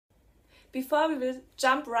Before we will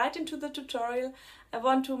jump right into the tutorial, I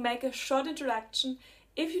want to make a short introduction.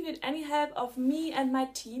 If you need any help of me and my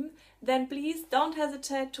team, then please don't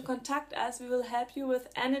hesitate to contact us. We will help you with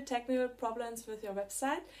any technical problems with your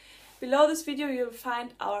website. Below this video you'll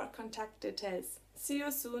find our contact details. See you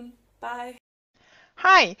soon. Bye.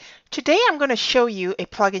 Hi, today I'm going to show you a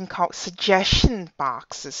plugin called Suggestion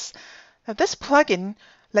Boxes. Now this plugin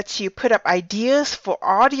lets you put up ideas for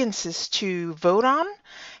audiences to vote on,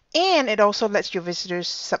 and it also lets your visitors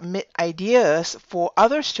submit ideas for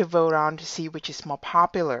others to vote on to see which is more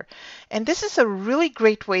popular. And this is a really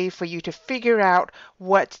great way for you to figure out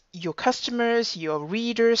what your customers, your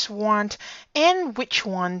readers want, and which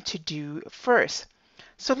one to do first.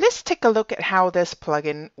 So let's take a look at how this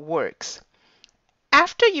plugin works.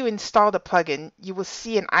 After you install the plugin, you will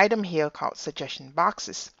see an item here called Suggestion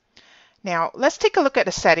Boxes. Now, let's take a look at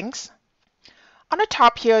the settings. On the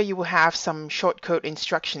top here, you will have some shortcode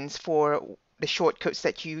instructions for the shortcodes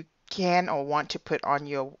that you can or want to put on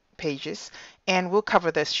your pages, and we'll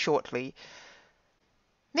cover this shortly.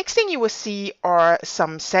 Next thing you will see are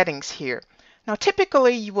some settings here. Now,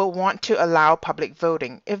 typically, you will want to allow public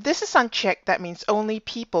voting. If this is unchecked, that means only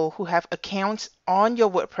people who have accounts on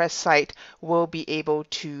your WordPress site will be able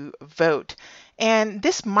to vote. And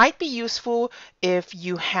this might be useful if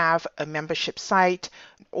you have a membership site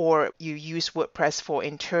or you use WordPress for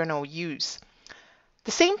internal use.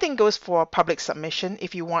 The same thing goes for public submission.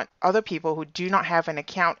 If you want other people who do not have an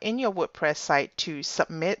account in your WordPress site to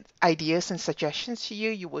submit ideas and suggestions to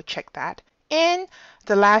you, you will check that. And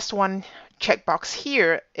the last one checkbox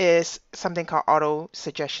here is something called auto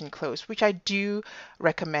suggestion close, which I do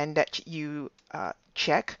recommend that you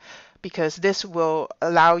check, because this will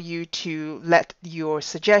allow you to let your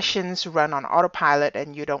suggestions run on autopilot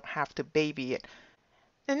and you don't have to baby it.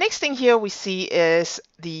 The next thing here we see is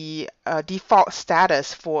the default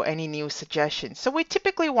status for any new suggestions. So we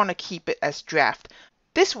typically want to keep it as draft.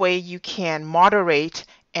 This way you can moderate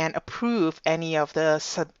and approve any of the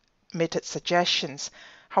submitted suggestions.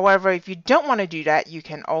 However, if you don't want to do that, you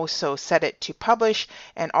can also set it to publish,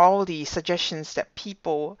 and all the suggestions that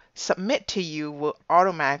people submit to you will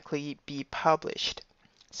automatically be published.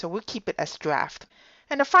 So we'll keep it as draft.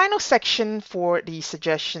 And the final section for the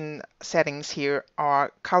suggestion settings here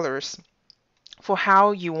are colors for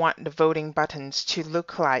how you want the voting buttons to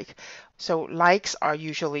look like. So likes are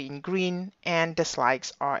usually in green and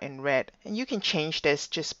dislikes are in red. And you can change this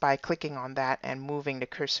just by clicking on that and moving the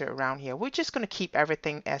cursor around here. We're just going to keep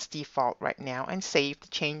everything as default right now and save the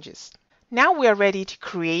changes. Now we are ready to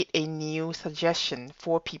create a new suggestion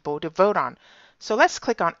for people to vote on. So let's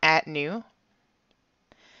click on Add New.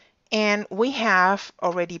 And we have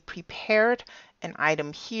already prepared an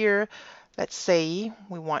item here. Let's say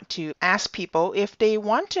we want to ask people if they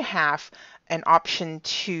want to have an option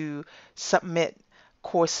to submit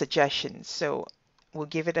course suggestions. So we'll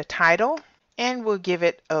give it a title and we'll give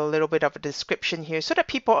it a little bit of a description here so that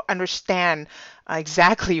people understand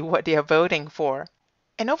exactly what they are voting for.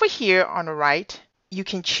 And over here on the right, you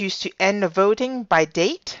can choose to end the voting by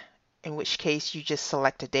date, in which case you just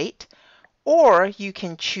select a date. Or you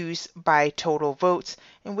can choose by total votes,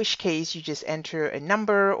 in which case you just enter a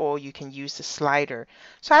number, or you can use the slider.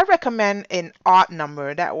 So I recommend an odd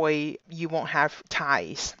number, that way you won't have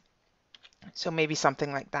ties. So maybe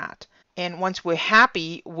something like that. And once we're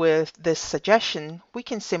happy with this suggestion, we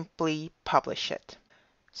can simply publish it.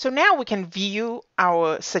 So now we can view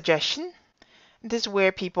our suggestion. This is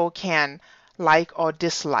where people can like or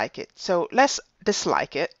dislike it. So let's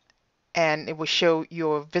dislike it, and it will show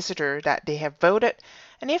your visitor that they have voted.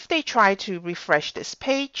 And if they try to refresh this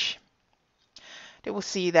page, they will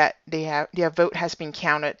see that their vote has been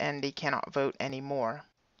counted and they cannot vote anymore.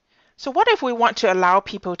 So what if we want to allow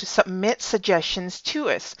people to submit suggestions to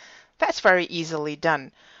us? That's very easily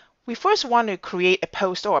done. We first want to create a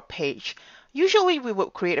post or a page. Usually we will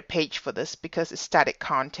create a page for this because it's static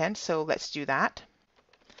content, so let's do that.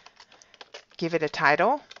 Give it a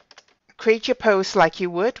title. Create your post like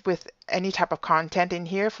you would with any type of content in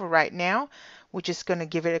here. For right now, we're just going to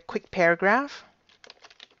give it a quick paragraph.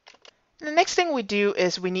 And the next thing we do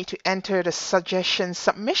is we need to enter the suggestion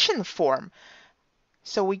submission form.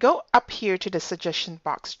 So we go up here to the suggestion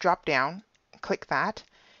box drop down, click that,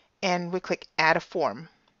 and we click add a form.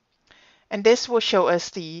 And this will show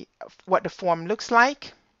us what the form looks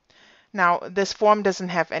like. Now, this form doesn't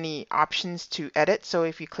have any options to edit, so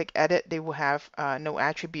if you click edit, they will have no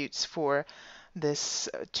attributes for this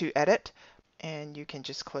to edit, and you can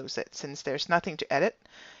just close it since there's nothing to edit.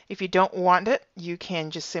 If you don't want it, you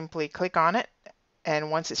can just simply click on it,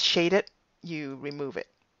 and once it's shaded, you remove it.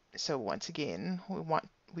 So once again, we want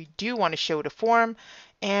we do want to show the form,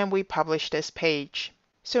 and we publish this page.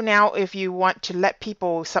 So now if you want to let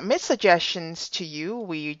people submit suggestions to you,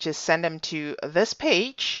 we just send them to this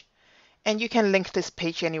page, and you can link this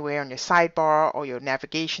page anywhere on your sidebar or your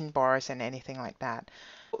navigation bars and anything like that.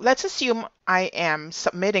 Let's assume I am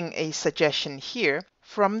submitting a suggestion here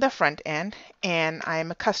from the front end, and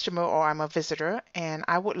I'm a customer or I'm a visitor, and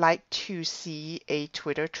I would like to see a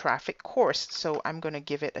Twitter traffic course. So I'm going to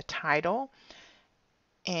give it a title,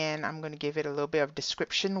 and I'm going to give it a little bit of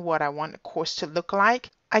description, what I want the course to look like.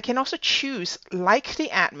 I can also choose, like the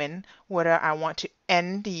admin, whether I want to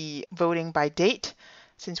end the voting by date.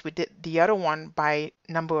 Since we did the other one by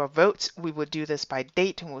number of votes, we will do this by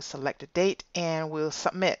date, and we'll select a date and we'll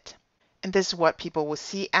submit. And this is what people will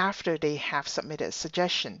see after they have submitted a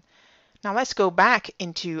suggestion. Now let's go back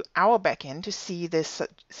into our backend to see this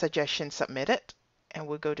suggestion submitted. And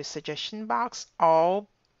we'll go to suggestion box, all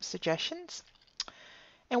suggestions.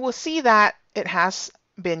 And we'll see that it has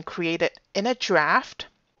been created in a draft.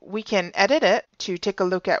 We can edit it to take a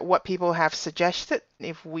look at what people have suggested.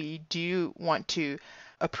 If we do want to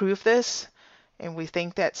approve this and we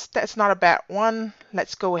think that's not a bad one,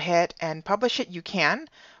 let's go ahead and publish it, you can.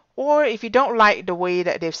 Or if you don't like the way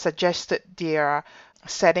that they've suggested their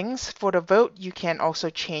settings for the vote, you can also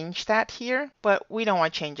change that here, but we don't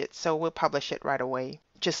want to change it, so we'll publish it right away.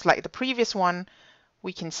 Just like the previous one,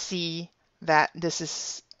 we can see that this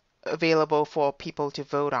is available for people to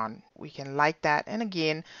vote on. We can like that, and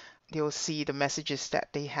again, you'll see the messages that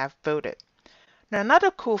they have voted. Now,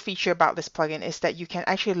 another cool feature about this plugin is that you can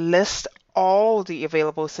actually list all the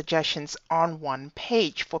available suggestions on one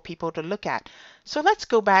page for people to look at. So let's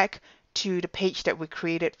go back to the page that we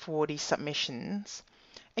created for the submissions.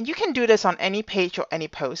 And you can do this on any page or any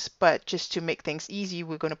post, but just to make things easy,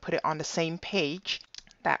 we're going to put it on the same page.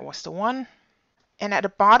 That was the one. And at the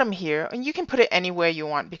bottom here, and you can put it anywhere you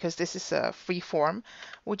want because this is a free form,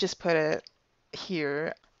 we'll just put it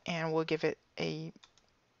here and we'll give it a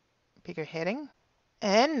bigger heading.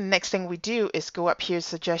 And next thing we do is go up here,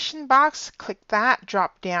 suggestion box, click that,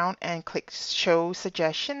 drop down and click show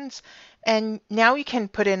suggestions. And now you can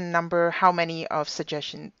put in a number, how many of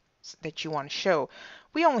suggestions that you want to show.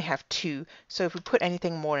 We only have 2, so if we put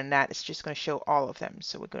anything more than that, it's just going to show all of them.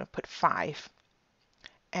 So we're going to put 5.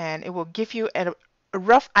 And it will give you a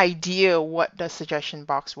rough idea what the suggestion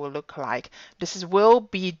box will look like. This will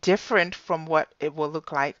be different from what it will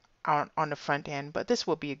look like on the front end, but this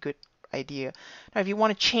will be a good idea. Now, if you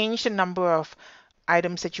want to change the number of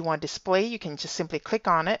items that you want to display, you can just simply click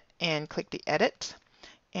on it and click the edit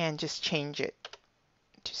and just change it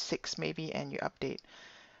to 6 maybe, and you update.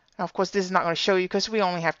 Now, of course, this is not going to show you because we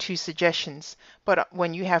only have 2 suggestions, but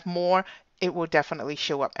when you have more, it will definitely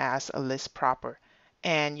show up as a list proper.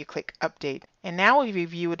 And you click update. And now if you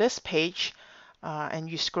view this page and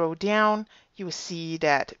you scroll down, you will see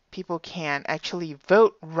that people can actually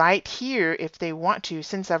vote right here if they want to.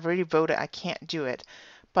 Since I've already voted, I can't do it.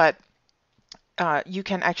 But you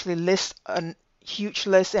can actually list a huge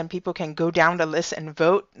list and people can go down the list and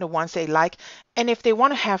vote the ones they like. And if they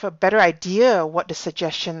want to have a better idea what the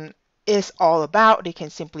suggestion is all about, they can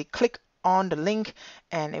simply click on the link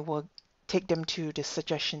and it will take them to the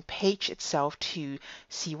suggestion page itself to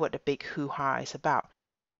see what the big hoo-ha is about.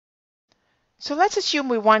 So let's assume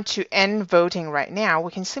we want to end voting right now.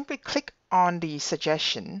 We can simply click on the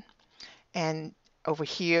suggestion, and over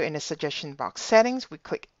here in the suggestion box settings, we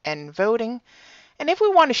click end voting. And if we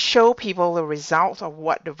want to show people the result of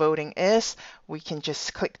what the voting is, we can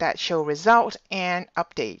just click that show result and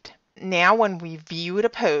update. Now when we view the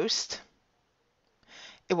post,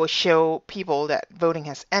 it will show people that voting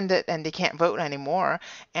has ended and they can't vote anymore,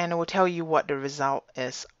 and it will tell you what the result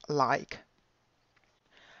is like.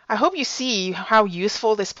 I hope you see how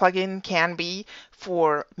useful this plugin can be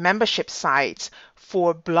for membership sites,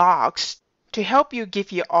 for blogs, to help you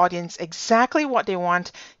give your audience exactly what they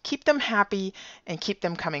want, keep them happy, and keep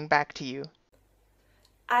them coming back to you.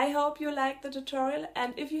 I hope you liked the tutorial,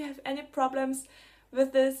 and if you have any problems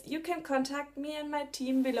with this, you can contact me and my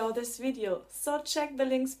team below this video. So check the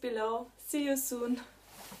links below. See you soon.